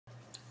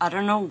I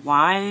don't know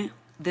why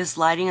this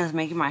lighting is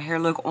making my hair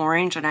look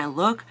orange and I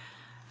look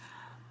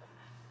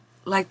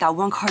like that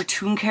one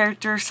cartoon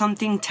character,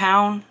 something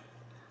town,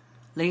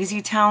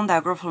 Lazy Town,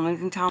 that girl from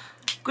Lazy Town.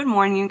 Good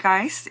morning, you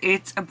guys.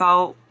 It's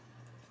about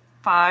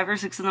 5 or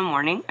 6 in the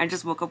morning. I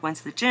just woke up, went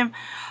to the gym.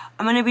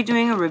 I'm going to be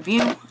doing a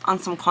review on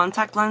some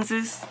contact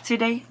lenses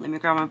today. Let me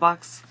grab my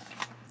box.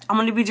 I'm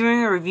going to be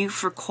doing a review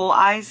for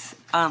Coleyes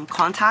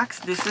contacts.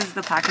 This is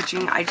the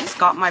packaging. I just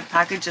got my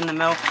package in the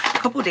mail a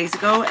couple days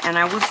ago and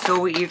I was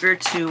so eager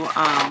to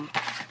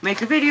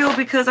make a video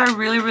because I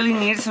really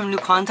needed some new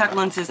contact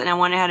lenses, and I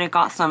went ahead and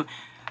got some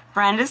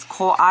Brandis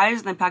Coleyes,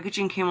 and the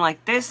packaging came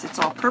like this. It's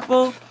all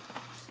purple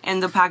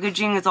and the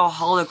packaging is all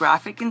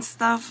holographic and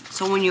stuff.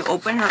 So when you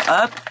open her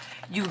up,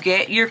 you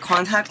get your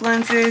contact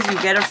lenses,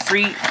 you get a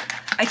free,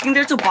 I think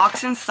there's a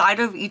box inside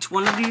of each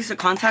one of these, a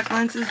contact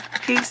lenses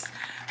case,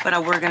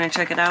 but we're gonna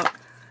check it out.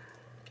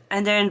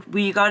 And then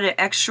we got an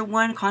extra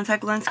one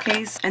contact lens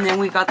case, and then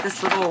we got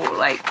this little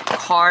like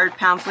card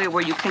pamphlet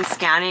where you can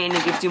scan it and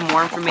it gives you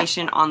more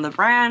information on the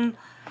brand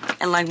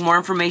and like more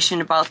information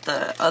about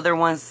the other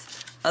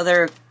ones,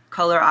 other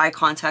color eye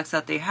contacts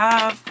that they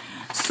have.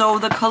 So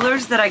the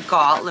colors that I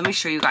got, let me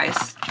show you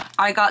guys.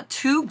 I got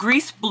 2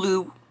 grease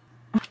blue,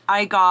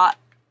 I got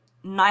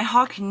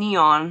Nighthawk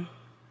Neon.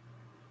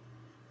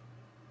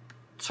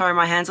 Sorry,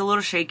 my hand's a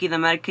little shaky. The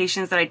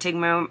medications that I take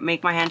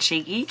make my hand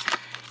shaky.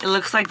 It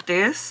looks like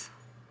this.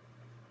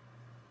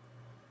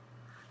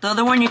 The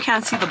other one, you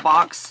can't see the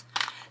box.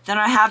 Then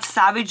I have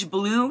Savage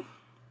Blue.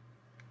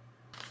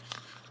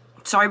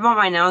 Sorry about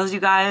my nails, you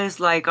guys.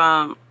 Like,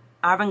 my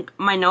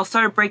nails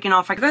started breaking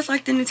off. You guys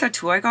like the new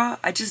tattoo I got?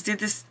 I just did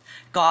this.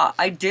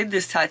 I did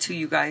this tattoo,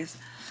 you guys.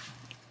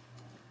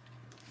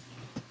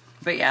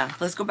 But yeah,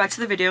 let's go back to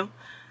the video.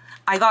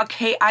 I got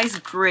K-Eyes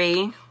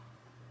Gray.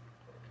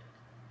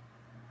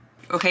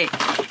 Okay,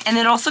 and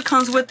it also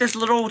comes with this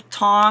little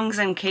tongs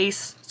and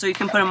case so you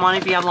can put them on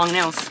if you have long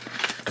nails.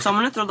 So I'm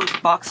gonna throw the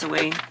box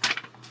away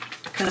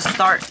and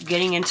start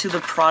getting into the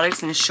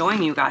products and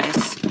showing you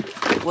guys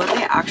what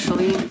they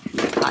actually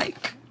look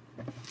like.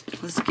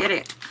 Let's get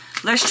it.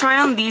 Let's try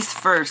on these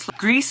first.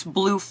 Grease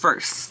blue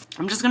first.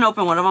 I'm just gonna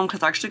open one of them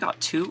because I actually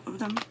got 2 of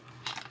them,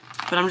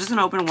 but I'm just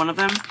gonna open one of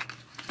them.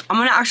 I'm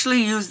gonna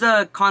actually use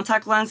the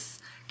contact lens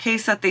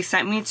case that they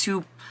sent me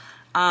to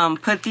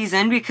put these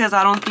in, because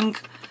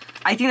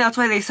I think that's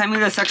why they sent me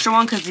this extra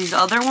one, because these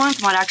other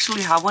ones might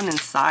actually have one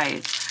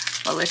inside.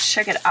 But let's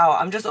check it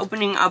out. I'm just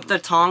opening up the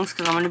tongs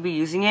because I'm going to be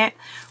using it.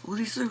 Oh,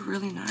 these are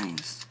really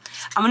nice.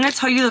 I'm going to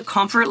tell you the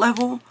comfort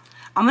level.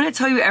 I'm going to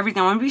tell you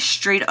everything. I'm going to be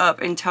straight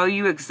up and tell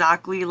you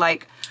exactly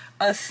like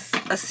a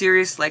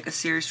serious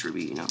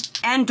review, you know.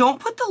 And don't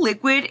put the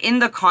liquid in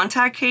the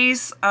contact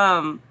case.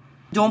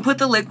 Don't put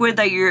the liquid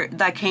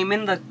that came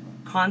in the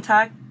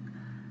contact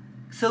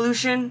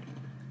solution.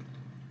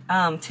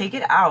 Take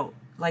it out.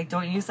 Like,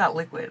 don't use that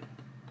liquid.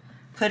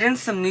 Put in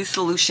some new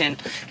solution.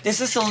 This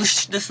is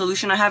the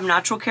solution I have,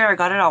 Natural Care. I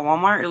got it at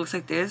Walmart. It looks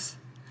like this.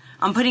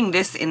 I'm putting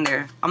this in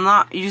there. I'm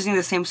not using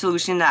the same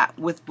solution that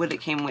with what it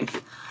came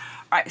with.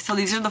 Alright, so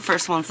these are the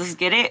first ones. Let's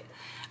get it.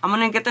 I'm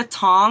gonna get the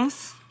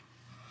tongs.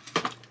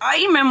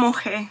 Ay, me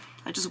mojé.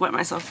 I just wet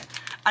myself.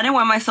 I didn't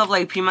wet myself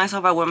like pee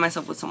myself. I wet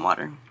myself with some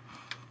water.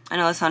 I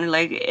know that sounded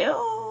like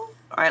ew.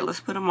 Alright, let's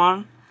put them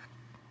on.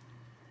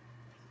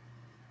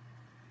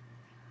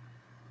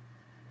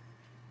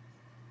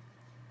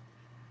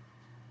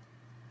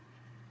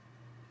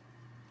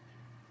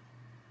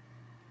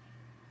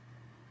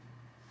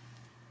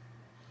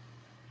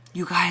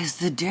 You guys,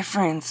 the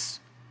difference.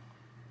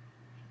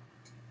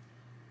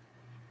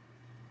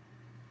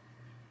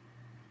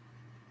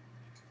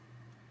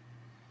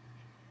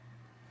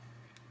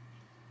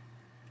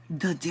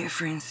 The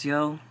difference,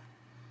 yo.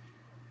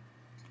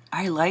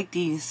 I like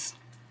these.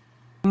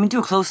 Let me do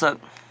a close-up.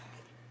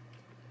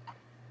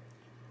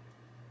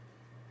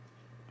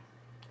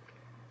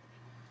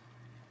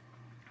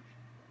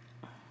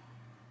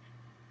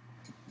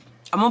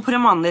 I'm gonna put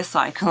them on this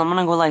side because I'm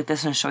gonna go like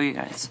this and show you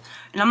guys.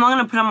 And I'm not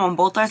gonna put them on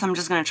both sides, I'm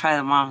just gonna try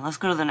them on. Let's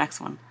go to the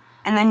next one.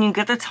 And then you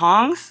get the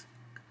tongs.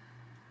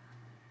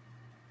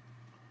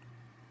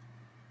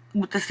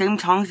 With the same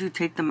tongs, you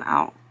take them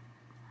out.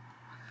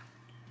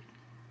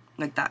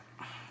 Like that.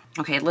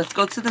 Okay, let's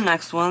go to the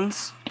next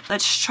ones.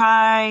 Let's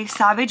try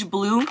Savage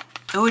Blue.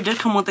 Oh, it did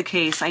come with the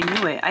case. I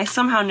knew it. I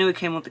somehow knew it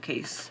came with the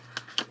case.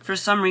 For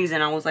some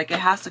reason, I was like, it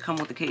has to come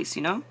with the case,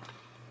 you know?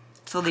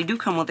 So they do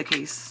come with the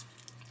case.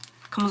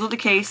 Comes with a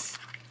case.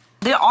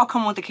 They all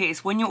come with a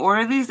case. When you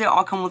order these, they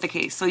all come with a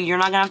case. So you're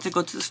not gonna have to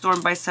go to the store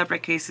and buy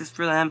separate cases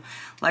for them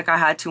like I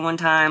had to one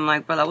time.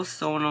 Like, but that was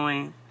so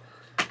annoying.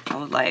 I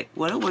was like,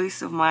 what a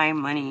waste of my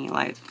money.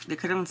 Like, they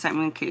could have sent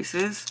me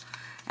cases.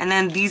 And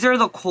then these are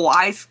the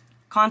Coleyes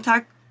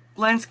contact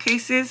lens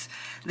cases.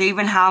 They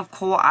even have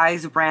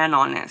Coleyes brand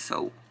on it.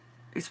 So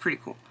it's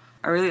pretty cool.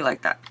 I really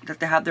like that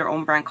they have their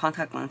own brand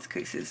contact lens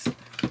cases.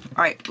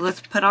 Alright,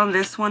 let's put on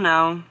this one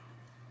now.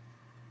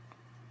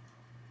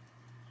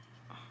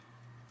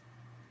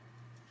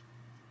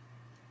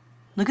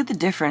 Look at the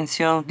difference,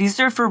 yo. These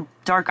are for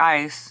dark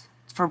eyes.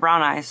 for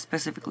brown eyes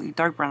specifically,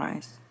 dark brown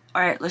eyes.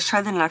 Alright, let's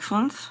try the next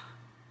ones.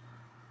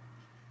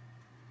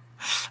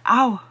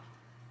 Ow!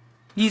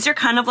 These are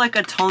kind of like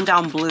a toned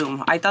down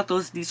blue. I thought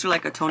these are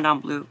like a toned down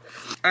blue.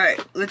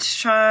 Alright, let's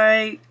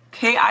try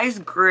K-Eyes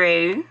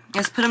Gray.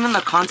 Let's put them in the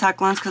contact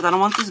lens because I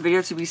don't want this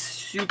video to be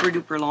super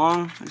duper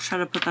long. I try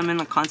to put them in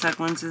the contact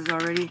lenses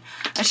already.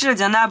 I should have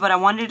done that, but I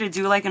wanted to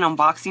do like an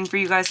unboxing for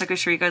you guys so I could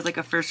show you guys like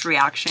a first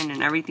reaction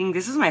and everything.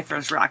 This is my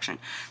first reaction.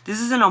 This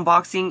is an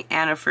unboxing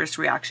and a first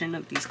reaction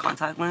of these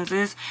contact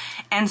lenses.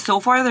 And so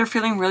far they're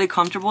feeling really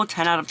comfortable.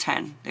 10 out of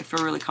 10. They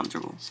feel really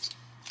comfortable.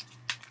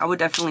 I would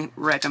definitely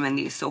recommend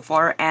these so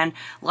far. And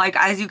like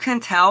as you can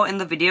tell in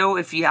the video,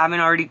 if you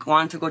haven't already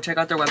gone to go check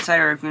out their website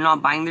or if you're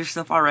not buying their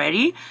stuff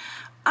already,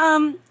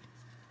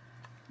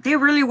 they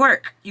really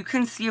work. You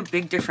can see a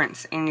big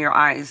difference in your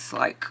eyes,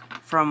 like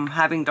from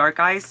having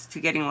dark eyes to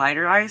getting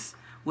lighter eyes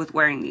with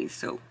wearing these.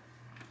 So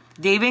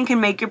they even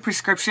can make your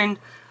prescription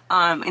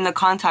in the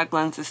contact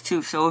lenses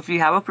too. So if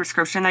you have a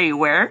prescription that you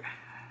wear,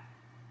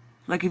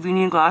 like if you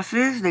need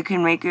glasses, they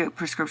can make a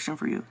prescription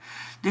for you.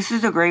 This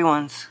is the gray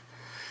ones.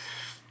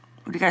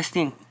 What do you guys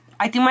think?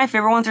 I think my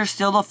favorite ones are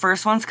still the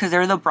first ones because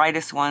they're the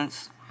brightest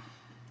ones.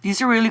 These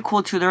are really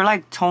cool too. They're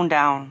like toned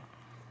down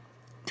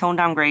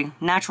gray,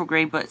 natural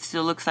gray, but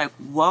still looks like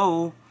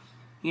whoa,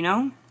 you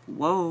know,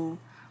 whoa.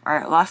 All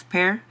right, last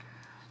pair.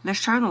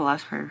 Let's try the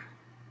last pair.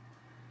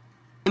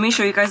 Let me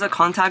show you guys a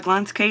contact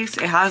lens case.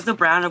 It has the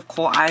brand of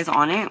Coleyes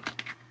on it.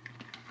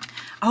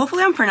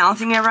 Hopefully I'm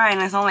pronouncing it right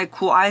and it's not like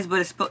Cool Eyes, but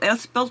it's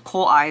spelled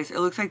Coleyes. It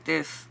looks like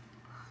this.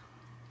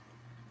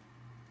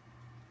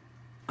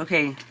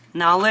 Okay,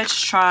 now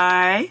let's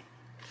try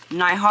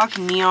Nighthawk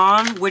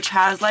Neon, which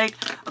has like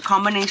a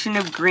combination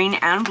of green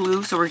and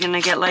blue. So we're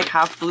gonna get like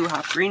half blue,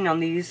 half green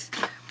on these,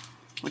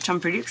 which I'm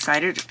pretty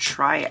excited to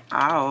try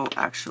out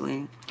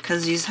actually,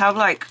 because these have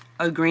like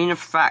a green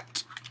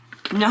effect.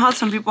 You know how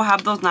some people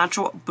have those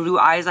natural blue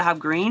eyes that have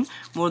green?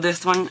 Well,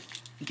 this one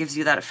gives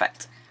you that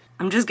effect.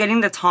 I'm just getting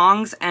the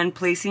tongs and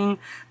placing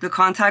the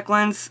contact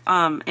lens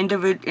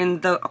in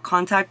the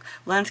contact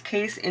lens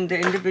case in the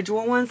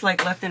individual ones,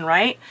 like left and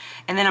right.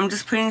 And then I'm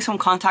just putting some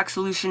contact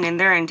solution in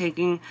there and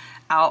taking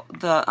out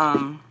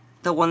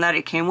the one that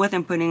it came with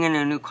and putting in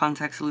a new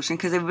contact solution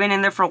because they've been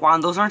in there for a while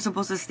and those aren't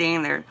supposed to stay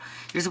in there.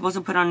 You're supposed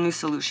to put on a new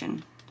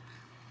solution.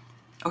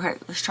 Okay,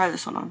 let's try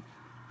this one on.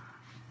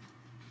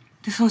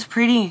 This one's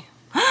pretty.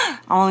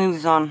 I'm gonna leave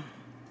these on.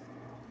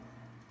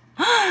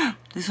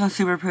 This one's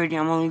super pretty.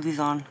 I'm gonna leave these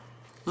on.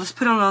 Let's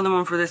put on the other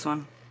one for this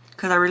one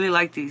because I really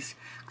like these.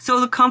 So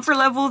the comfort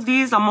level of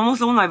these, I'm almost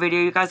done with my video,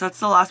 you guys. That's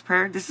the last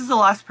pair. This is the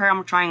last pair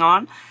I'm trying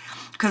on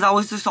because that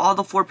was just all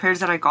the 4 pairs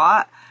that I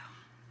got.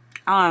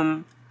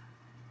 I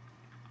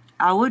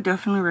would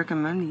definitely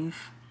recommend these.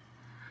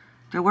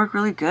 They work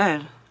really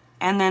good.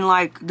 And then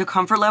like the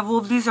comfort level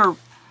of these are,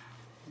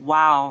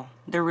 wow,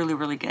 they're really,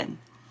 really good.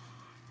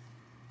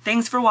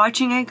 Thanks for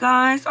watching it,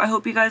 guys. I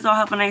hope you guys all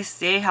have a nice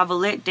day. Have a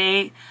lit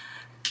day.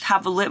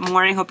 Have a lit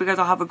morning. Hope you guys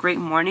all have a great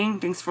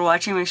morning. Thanks for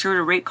watching. Make sure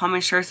to rate,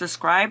 comment, share,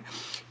 subscribe.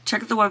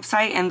 Check the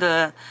website and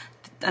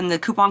the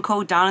coupon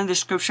code down in the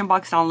description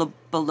box down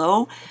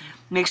below.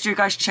 Make sure you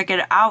guys check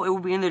it out. It will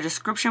be in the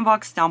description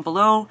box down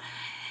below.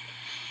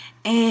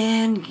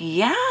 And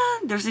yeah,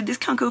 there's a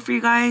discount code for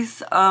you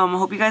guys.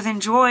 Hope you guys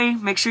enjoy.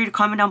 Make sure to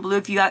comment down below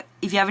if you have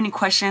any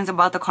questions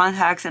about the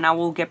contacts, and I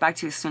will get back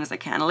to you as soon as I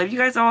can. I love you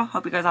guys all.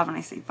 Hope you guys have a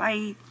nice day.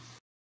 Bye.